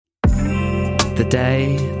The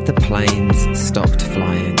day the planes stopped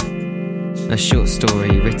flying. A short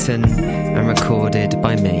story written and recorded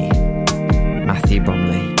by me, Matthew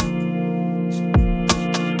Bromley.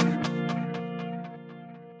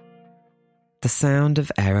 The sound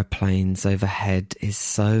of aeroplanes overhead is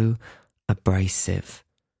so abrasive,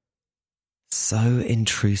 so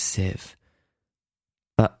intrusive.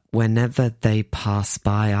 But whenever they pass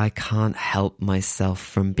by, I can't help myself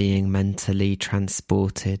from being mentally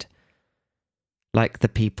transported, like the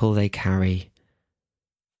people they carry,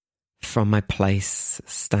 from my place,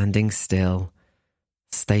 standing still,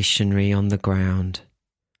 stationary on the ground,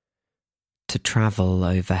 to travel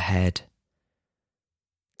overhead,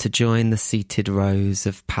 to join the seated rows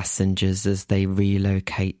of passengers as they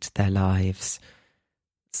relocate their lives,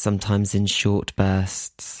 sometimes in short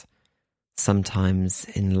bursts, sometimes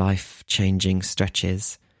in life-changing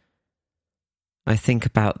stretches. I think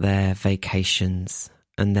about their vacations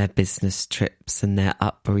and their business trips and their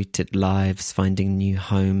uprooted lives, finding new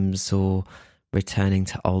homes or returning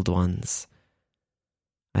to old ones.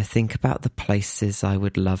 I think about the places I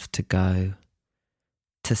would love to go,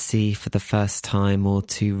 to see for the first time or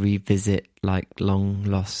to revisit like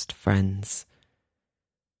long-lost friends.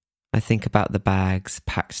 I think about the bags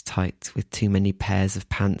packed tight with too many pairs of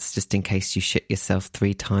pants just in case you shit yourself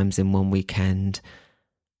 3 times in one weekend.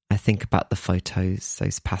 I think about the photos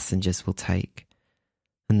those passengers will take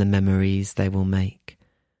and the memories they will make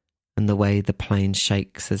and the way the plane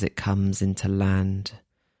shakes as it comes into land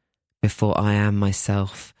before I am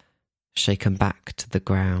myself shaken back to the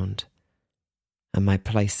ground and my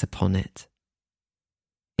place upon it,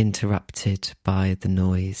 interrupted by the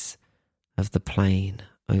noise of the plane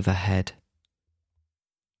overhead.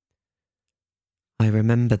 I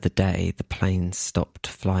remember the day the plane stopped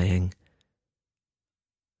flying.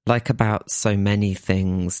 Like about so many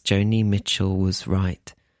things, Joni Mitchell was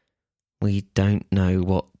right. We don't know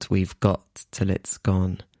what we've got till it's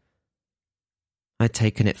gone. I'd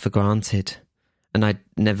taken it for granted, and I'd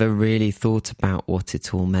never really thought about what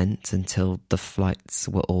it all meant until the flights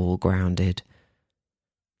were all grounded.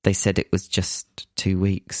 They said it was just 2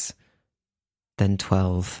 weeks, then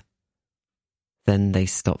 12. Then they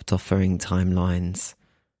stopped offering timelines.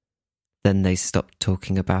 Then they stopped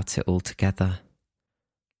talking about it altogether.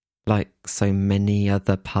 Like so many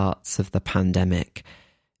other parts of the pandemic,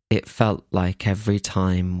 it felt like every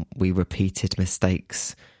time we repeated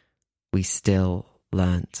mistakes, we still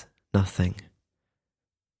learnt nothing.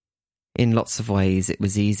 In lots of ways, it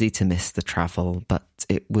was easy to miss the travel, but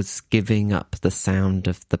it was giving up the sound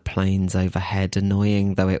of the planes overhead,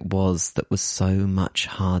 annoying though it was, that was so much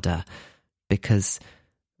harder, because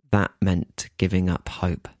that meant giving up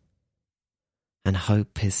hope. And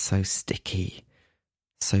hope is so sticky,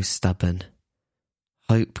 so stubborn.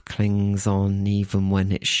 Hope clings on even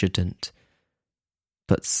when it shouldn't.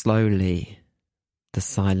 But slowly, the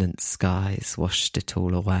silent skies washed it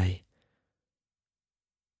all away.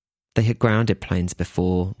 They had grounded planes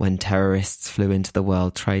before, when terrorists flew into the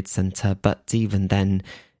World Trade Center, but even then,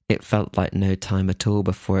 it felt like no time at all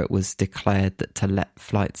before it was declared that to let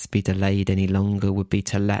flights be delayed any longer would be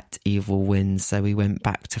to let evil win, so we went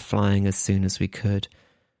back to flying as soon as we could.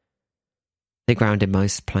 They grounded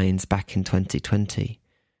most planes back in 2020,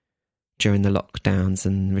 during the lockdowns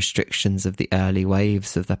and restrictions of the early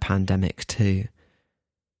waves of the pandemic too.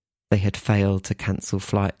 They had failed to cancel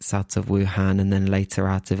flights out of Wuhan and then later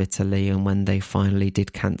out of Italy, and when they finally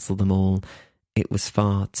did cancel them all, it was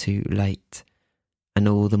far too late, and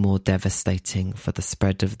all the more devastating for the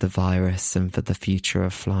spread of the virus and for the future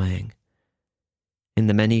of flying. In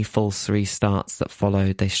the many false restarts that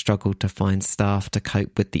followed, they struggled to find staff to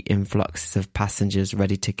cope with the influxes of passengers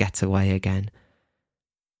ready to get away again.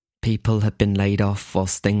 People had been laid off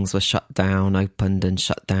whilst things were shut down, opened and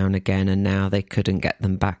shut down again, and now they couldn't get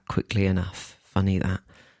them back quickly enough. Funny that.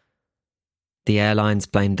 The airlines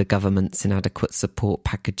blamed the government's inadequate support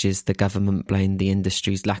packages, the government blamed the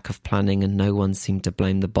industry's lack of planning, and no one seemed to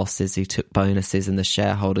blame the bosses who took bonuses and the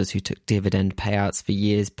shareholders who took dividend payouts for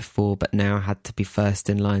years before but now had to be first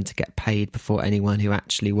in line to get paid before anyone who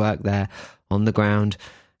actually worked there, on the ground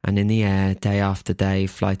and in the air, day after day,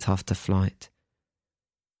 flight after flight.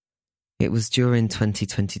 It was during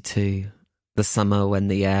 2022, the summer when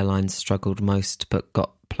the airlines struggled most but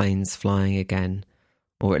got planes flying again,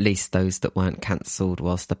 or at least those that weren't cancelled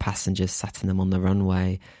whilst the passengers sat in them on the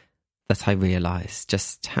runway, that I realised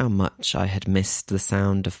just how much I had missed the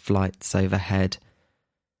sound of flights overhead.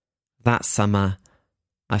 That summer,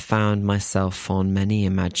 I found myself on many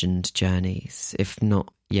imagined journeys, if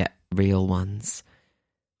not yet real ones,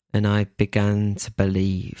 and I began to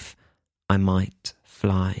believe I might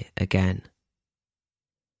fly again.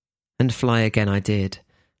 And fly again I did.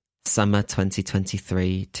 Summer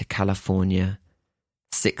 2023 to California.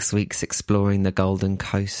 6 weeks exploring the Golden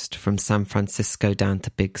Coast, from San Francisco down to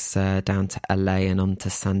Big Sur, down to LA and on to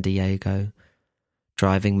San Diego.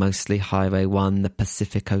 Driving mostly Highway 1, the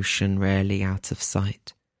Pacific Ocean rarely out of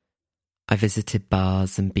sight. I visited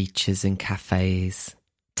bars and beaches and cafes,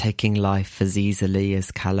 taking life as easily as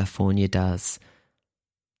California does.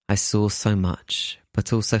 I saw so much,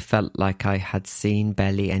 but also felt like I had seen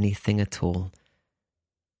barely anything at all.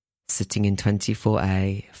 Sitting in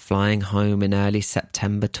 24A, flying home in early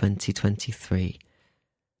September 2023,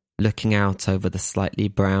 looking out over the slightly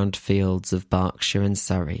browned fields of Berkshire and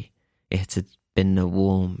Surrey. It had been a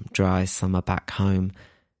warm, dry summer back home.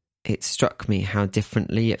 It struck me how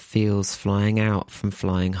differently it feels flying out from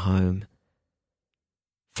flying home.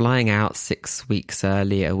 Flying out 6 weeks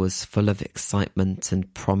earlier was full of excitement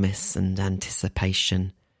and promise and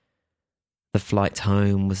anticipation. The flight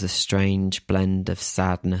home was a strange blend of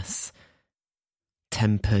sadness,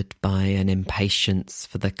 tempered by an impatience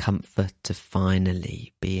for the comfort of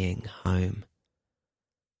finally being home.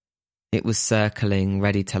 It was circling,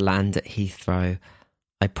 ready to land at Heathrow.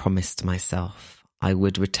 I promised myself I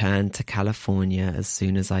would return to California as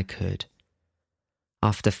soon as I could.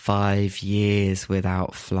 After 5 years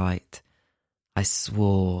without flight, I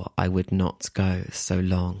swore I would not go so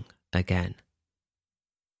long again.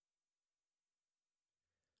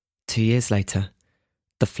 2 years later,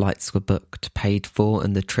 the flights were booked, paid for,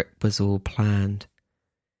 and the trip was all planned.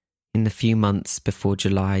 In the few months before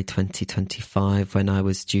July 2025, when I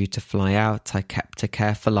was due to fly out, I kept a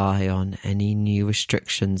careful eye on any new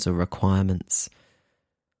restrictions or requirements.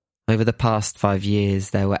 Over the past 5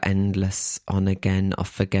 years, there were endless on-again,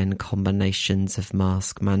 off-again combinations of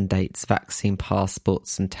mask mandates, vaccine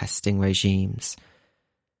passports, and testing regimes.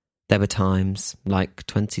 There were times, like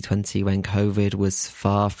 2020, when COVID was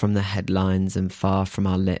far from the headlines and far from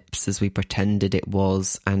our lips, as we pretended it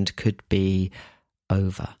was and could be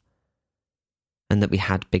over, and that we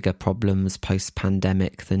had bigger problems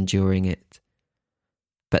post-pandemic than during it.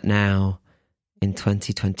 But now, in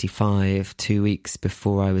 2025, 2 weeks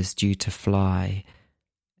before I was due to fly,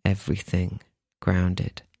 everything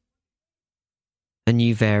grounded. A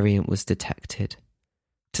new variant was detected.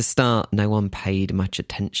 To start, no one paid much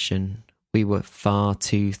attention. We were far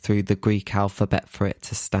too through the Greek alphabet for it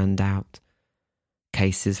to stand out.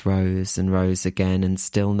 Cases rose and rose again, and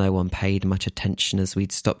still no one paid much attention, as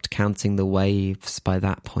we'd stopped counting the waves by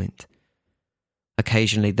that point.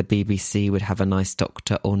 Occasionally the BBC would have a nice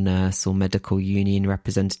doctor or nurse or medical union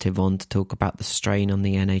representative on to talk about the strain on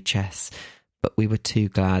the NHS, but we were too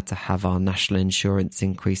glad to have our national insurance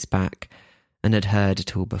increase back and had heard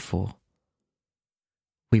it all before.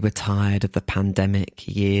 We were tired of the pandemic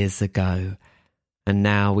years ago, and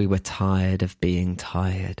now we were tired of being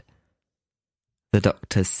tired. The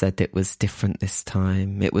doctors said it was different this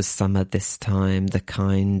time, it was summer this time. The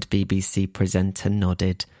kind BBC presenter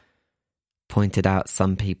nodded, pointed out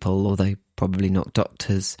some people, although probably not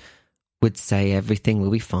doctors, would say everything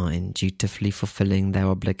will be fine, dutifully fulfilling their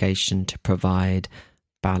obligation to provide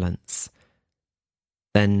balance.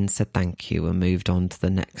 Then said thank you and moved on to the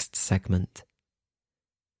next segment.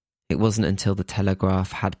 It wasn't until the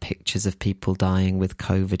Telegraph had pictures of people dying with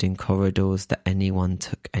COVID in corridors that anyone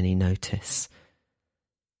took any notice.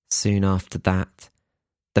 Soon after that,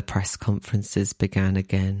 the press conferences began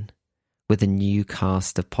again, with a new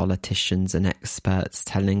cast of politicians and experts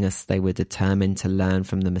telling us they were determined to learn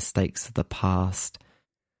from the mistakes of the past.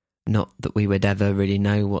 Not that we would ever really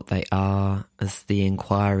know what they are, as the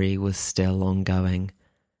inquiry was still ongoing.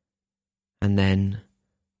 And then,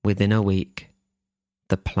 within a week,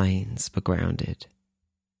 the planes were grounded.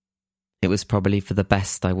 It was probably for the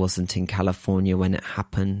best I wasn't in California when it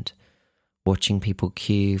happened. Watching people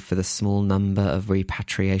queue for the small number of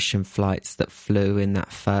repatriation flights that flew in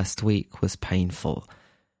that first week was painful,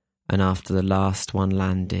 and after the last one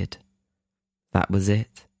landed, that was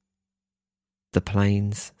it. The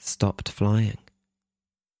planes stopped flying.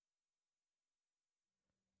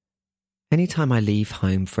 Anytime I leave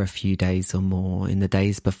home for a few days or more, in the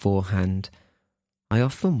days beforehand, I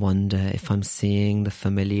often wonder if I'm seeing the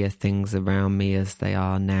familiar things around me as they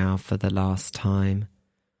are now for the last time.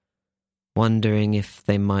 Wondering if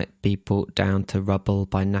they might be brought down to rubble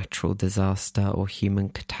by natural disaster or human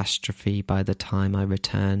catastrophe by the time I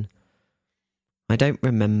return. I don't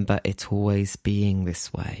remember it always being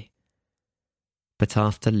this way. But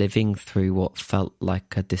after living through what felt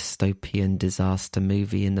like a dystopian disaster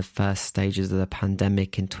movie in the first stages of the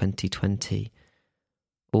pandemic in 2020,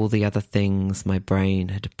 all the other things my brain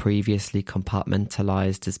had previously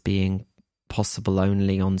compartmentalized as being possible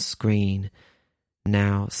only on screen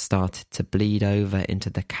now started to bleed over into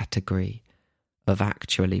the category of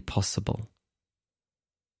actually possible.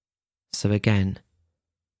 So again,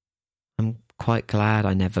 I'm quite glad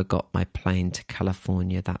I never got my plane to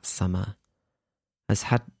California that summer, as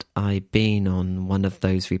had I been on one of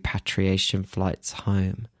those repatriation flights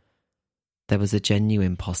home, there was a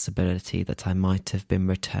genuine possibility that I might have been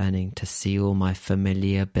returning to see all my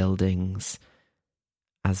familiar buildings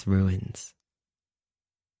as ruins.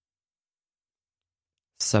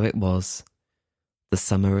 So it was, the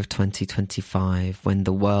summer of 2025, when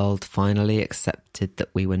the world finally accepted that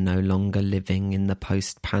we were no longer living in the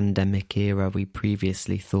post-pandemic era we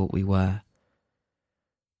previously thought we were.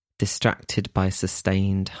 Distracted by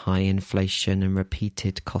sustained high inflation and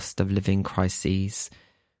repeated cost of living crises,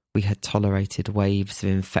 we had tolerated waves of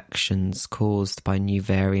infections caused by new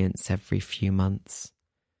variants every few months.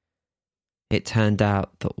 It turned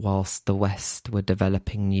out that whilst the West were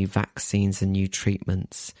developing new vaccines and new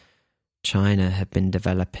treatments, China had been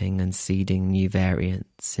developing and seeding new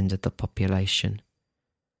variants into the population.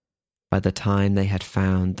 By the time they had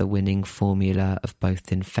found the winning formula of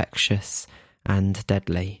both infectious and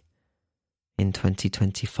deadly, in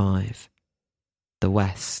 2025, the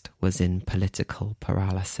West was in political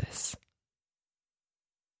paralysis.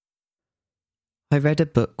 I read a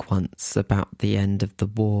book once about the end of the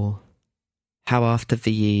war, how after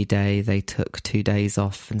VE Day they took 2 days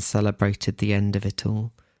off and celebrated the end of it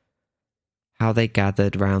all, how they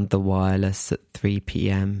gathered round the wireless at 3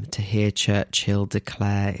 p.m. to hear Churchill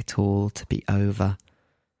declare it all to be over.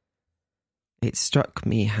 It struck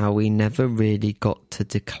me how we never really got to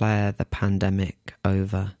declare the pandemic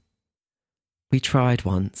over. We tried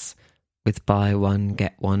once, with buy one,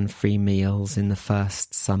 get one free meals in the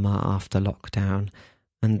first summer after lockdown,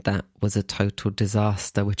 and that was a total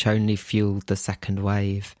disaster which only fueled the second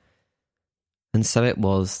wave. And so it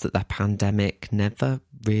was that the pandemic never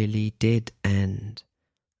really did end,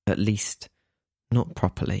 at least not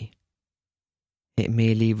properly. It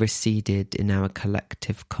merely receded in our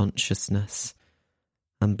collective consciousness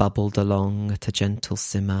and bubbled along at a gentle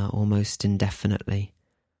simmer almost indefinitely,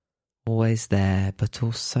 always there but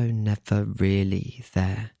also never really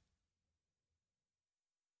there.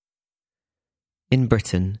 In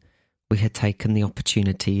Britain, we had taken the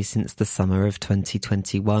opportunity since the summer of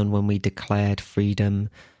 2021 when we declared freedom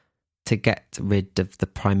to get rid of the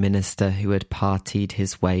Prime Minister who had partied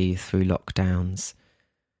his way through lockdowns,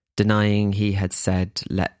 denying he had said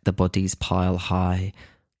let the bodies pile high,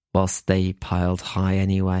 whilst they piled high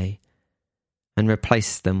anyway, and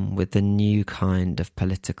replaced them with a new kind of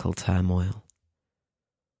political turmoil.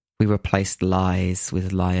 We replaced lies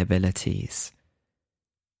with liabilities.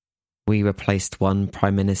 We replaced one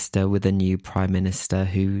Prime Minister with a new Prime Minister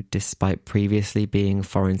who, despite previously being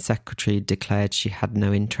Foreign Secretary, declared she had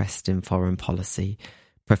no interest in foreign policy,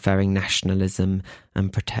 preferring nationalism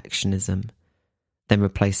and protectionism, then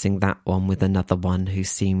replacing that one with another one who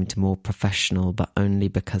seemed more professional, but only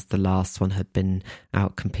because the last one had been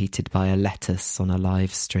outcompeted by a lettuce on a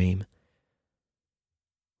live stream.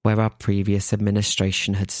 Where our previous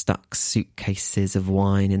administration had stuck suitcases of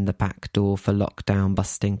wine in the back door for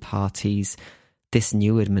lockdown-busting parties, this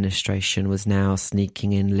new administration was now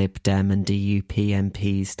sneaking in Lib Dem and DUP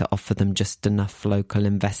MPs to offer them just enough local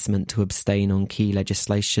investment to abstain on key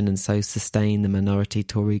legislation and so sustain the minority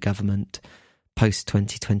Tory government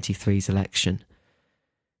post-2023's election.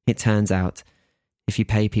 It turns out, if you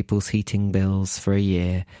pay people's heating bills for a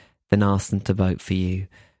year, then ask them to vote for you,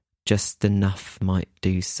 just enough might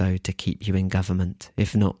do so to keep you in government,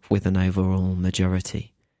 if not with an overall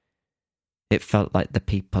majority. It felt like the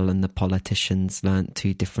people and the politicians learnt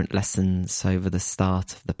 2 different lessons over the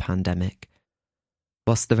start of the pandemic.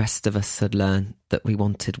 Whilst the rest of us had learnt that we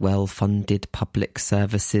wanted well-funded public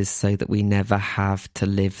services so that we never have to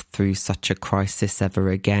live through such a crisis ever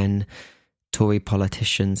again, Tory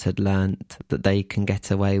politicians had learnt that they can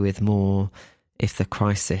get away with more if the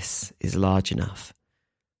crisis is large enough.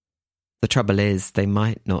 The trouble is, they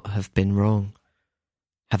might not have been wrong.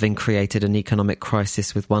 Having created an economic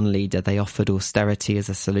crisis with one leader, they offered austerity as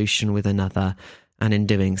a solution with another, and in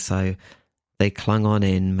doing so, they clung on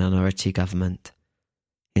in minority government,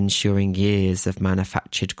 ensuring years of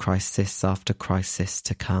manufactured crisis after crisis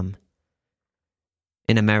to come.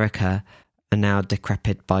 In America, a now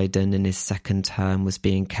decrepit Biden in his second term was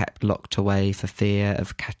being kept locked away for fear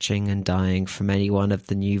of catching and dying from any one of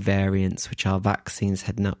the new variants which our vaccines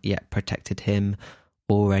had not yet protected him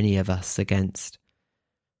or any of us against.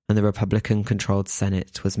 And the Republican-controlled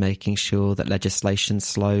Senate was making sure that legislation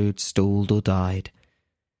slowed, stalled or died.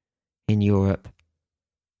 In Europe,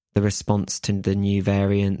 The response to the new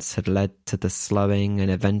variants had led to the slowing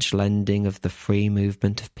and eventual ending of the free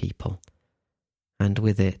movement of people, and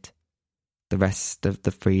with it, the rest of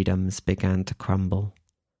the freedoms began to crumble,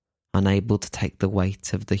 unable to take the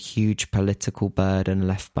weight of the huge political burden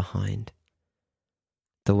left behind.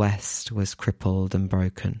 The West was crippled and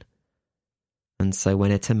broken, and so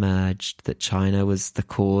when it emerged that China was the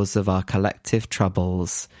cause of our collective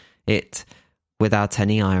troubles, it, without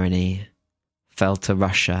any irony, fell to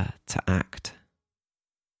Russia to act.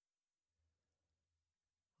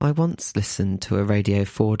 I once listened to a Radio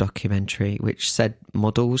 4 documentary which said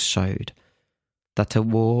models showed that a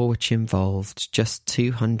war which involved just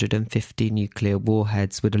 250 nuclear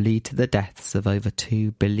warheads would lead to the deaths of over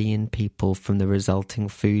 2 billion people from the resulting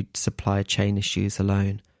food supply chain issues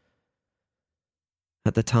alone.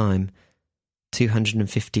 At the time,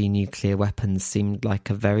 250 nuclear weapons seemed like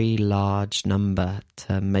a very large number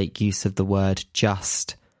to make use of the word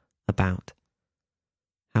just about.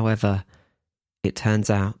 However, it turns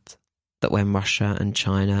out that when Russia and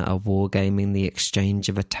China are wargaming the exchange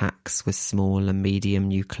of attacks with small and medium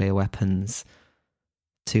nuclear weapons,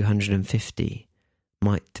 250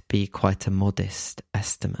 might be quite a modest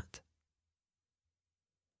estimate.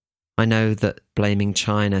 I know that blaming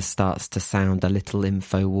China starts to sound a little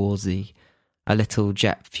InfoWarsy, a little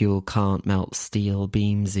jet fuel can't melt steel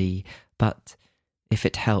beamsy, but if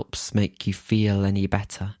it helps make you feel any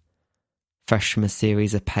better, fresh from a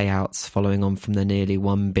series of payouts following on from the nearly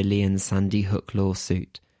 $1 billion Sandy Hook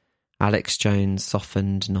lawsuit, Alex Jones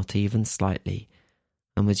softened not even slightly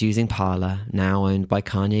and was using Parler, now owned by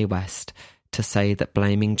Kanye West, to say that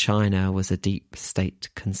blaming China was a deep state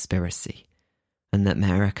conspiracy and that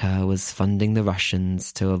America was funding the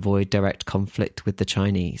Russians to avoid direct conflict with the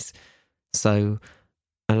Chinese. So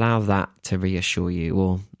allow that to reassure you,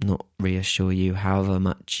 or not reassure you, however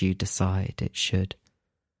much you decide it should.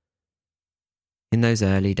 In those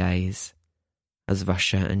early days, as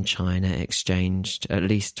Russia and China exchanged, at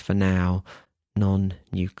least for now,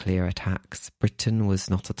 non-nuclear attacks, Britain was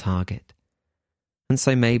not a target. And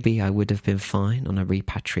so maybe I would have been fine on a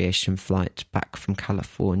repatriation flight back from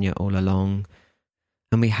California all along,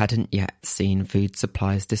 and we hadn't yet seen food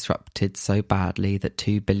supplies disrupted so badly that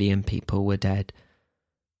 2 billion people were dead.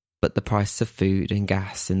 But the price of food and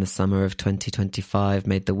gas in the summer of 2025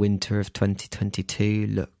 made the winter of 2022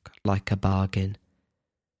 look like a bargain.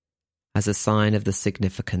 As a sign of the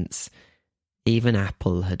significance, even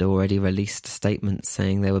Apple had already released a statement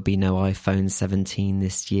saying there would be no iPhone 17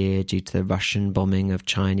 this year due to the Russian bombing of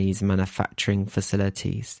Chinese manufacturing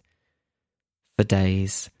facilities. For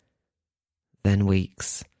days, then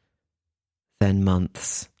weeks, then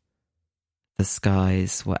months, the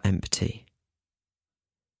skies were empty.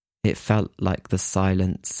 It felt like the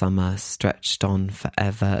silent summer stretched on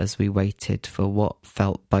forever as we waited for what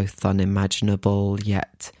felt both unimaginable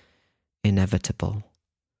yet inevitable.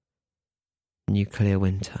 Nuclear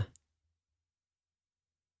winter.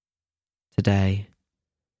 Today,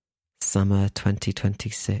 summer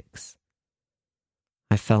 2026,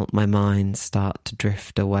 I felt my mind start to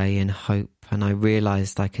drift away in hope, and I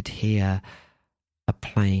realised I could hear a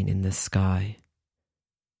plane in the sky.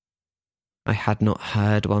 I had not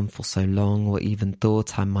heard one for so long, or even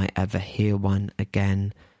thought I might ever hear one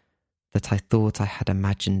again, that I thought I had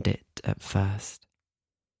imagined it at first.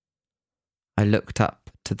 I looked up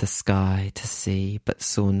to the sky to see, but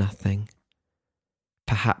saw nothing.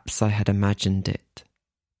 Perhaps I had imagined it,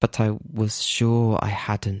 but I was sure I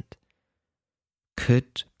hadn't.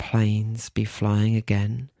 Could planes be flying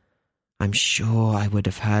again? I'm sure I would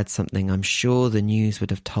have heard something. I'm sure the news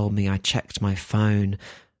would have told me. I checked my phone,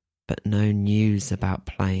 but no news about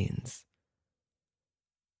planes.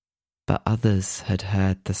 But others had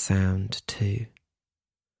heard the sound too.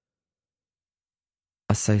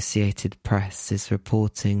 Associated Press is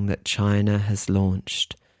reporting that China has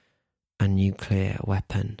launched a nuclear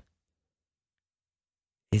weapon.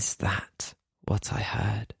 Is that what I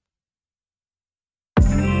heard?